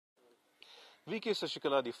VK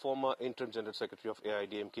Sasikala, the former interim general secretary of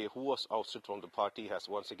AIDMK, who was ousted from the party, has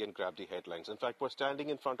once again grabbed the headlines. In fact, we're standing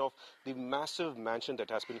in front of the massive mansion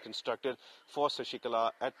that has been constructed for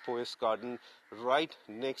Sasikala at Poes Garden, right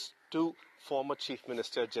next to former Chief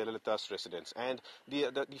Minister Jayalalitha's residence. And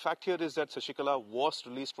the fact here is that Sasikala was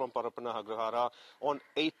released from Parappana Agrahara on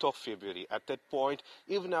 8th of February. At that point,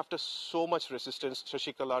 even after so much resistance,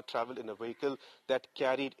 Sasikala travelled in a vehicle that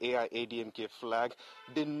carried AIADMK flag,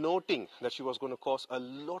 denoting that she was going to cause a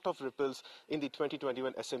lot of ripples in the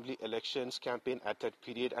 2021 Assembly elections campaign at that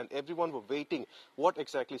period. And everyone were waiting what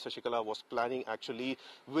exactly Sasikala was planning actually.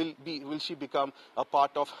 Will she become a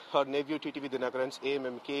part of her nephew TTV Dinakaran's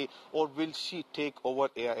AMMK, or will she take over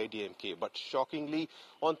AIADMK? But shockingly,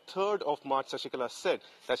 on 3rd of March, Sasikala said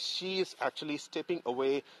that she is actually stepping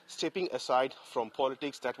aside from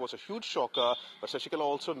politics. That was a huge shocker. But Sasikala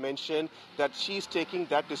also mentioned that she is taking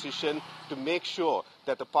that decision to make sure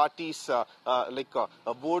that the party's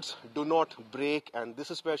votes do not break. And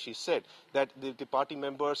this is where she said that the party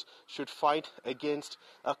members should fight against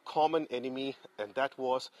a common enemy, and that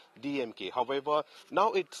was DMK. However,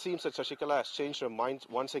 now it seems that Sasikala has changed her mind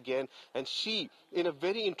once again, and she, in a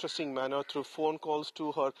very interesting manner, through phone calls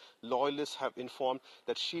to her loyalists, have informed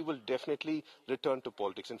that she will definitely return to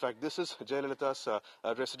politics. In fact, this is Jayalalitha's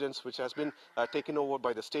residence, which has been taken over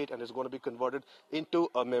by the state and is going to be converted into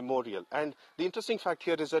a memorial. And the interesting fact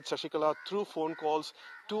here is that Sasikala, through phone calls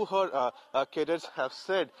to her cadets, have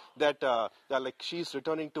said that she's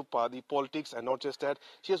returning to the politics, and not just that,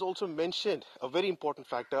 she has also mentioned a very important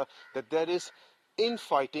factor, that there is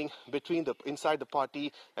infighting inside the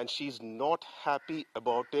party, and she's not happy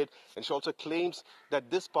about it. And she also claims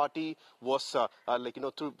that this party was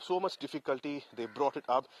through so much difficulty they brought it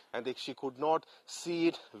up, and she could not see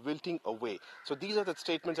it wilting away. So these are the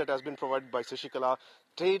statements that has been provided by Sasikala,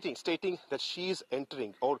 stating that she is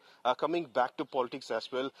entering or coming back to politics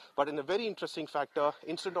as well. But in a very interesting factor,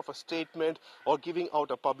 instead of a statement or giving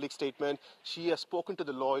out a public statement, she has spoken to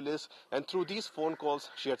the loyalists, and through these phone calls,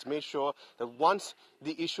 she has made sure that once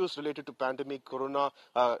the issues related to pandemic, corona,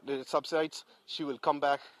 subsides, she will come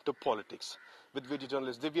back to politics. With video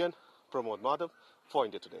journalist Divyan, Pramod Madhav for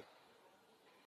India Today.